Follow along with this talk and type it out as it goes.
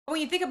When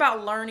you think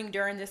about learning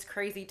during this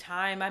crazy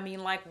time, I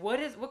mean, like,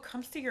 what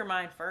comes to your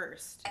mind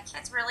first?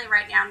 Kids really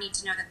right now need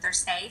to know that they're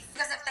safe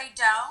because if they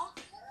don't,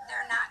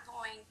 they're not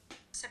going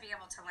to be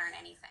able to learn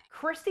anything.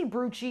 Christy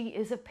Brucci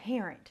is a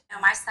parent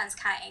My son's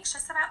kind of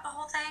anxious about the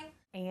whole thing.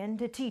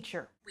 and a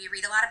teacher. We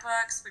read a lot of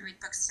books. We read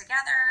books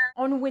together.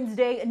 On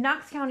Wednesday,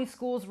 Knox County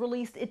Schools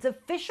released its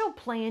official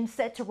plan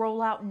set to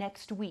roll out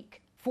next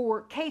week.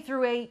 For K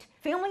through 8,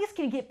 families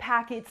can get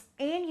packets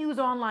and use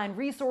online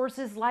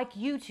resources like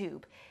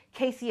YouTube,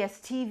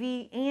 KCS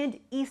TV, and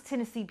East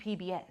Tennessee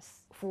PBS.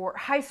 For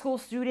high school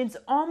students,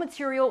 all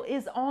material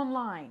is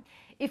online.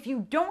 If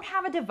you don't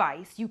have a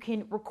device, you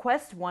can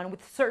request one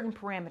with certain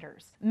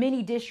parameters.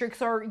 Many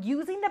districts are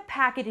using the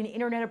packet and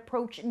internet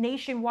approach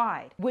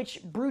nationwide,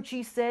 which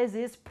Brucci says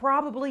is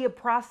probably a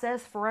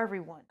process for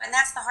everyone. And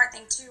that's the hard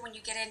thing too when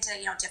you get into,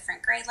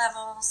 different grade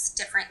levels,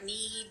 different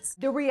needs.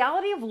 The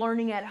reality of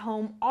learning at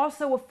home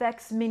also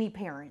affects many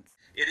parents.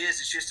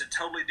 It's just a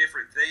totally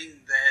different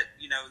thing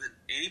that, that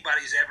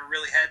anybody's ever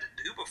really had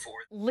to do before.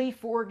 Lee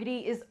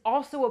Fogarty is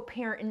also a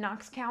parent in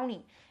Knox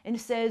County and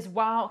says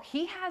while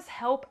he has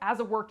help as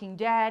a working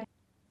dad,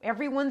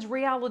 everyone's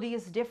reality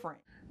is different.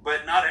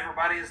 But not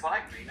everybody is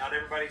like me. Not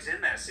everybody's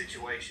in that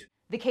situation.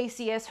 The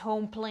KCS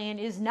home plan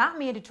is not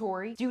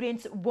mandatory.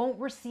 Students won't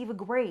receive a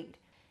grade.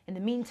 In the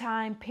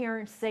meantime,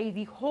 parents say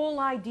the whole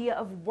idea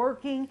of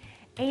working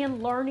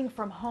and learning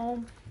from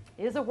home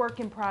is a work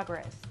in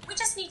progress. We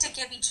just need to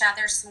give each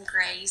other some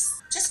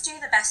grace. Just do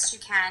the best you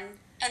can,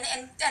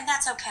 and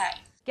that's okay.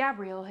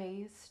 Gabrielle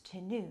Hayes,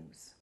 10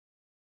 News.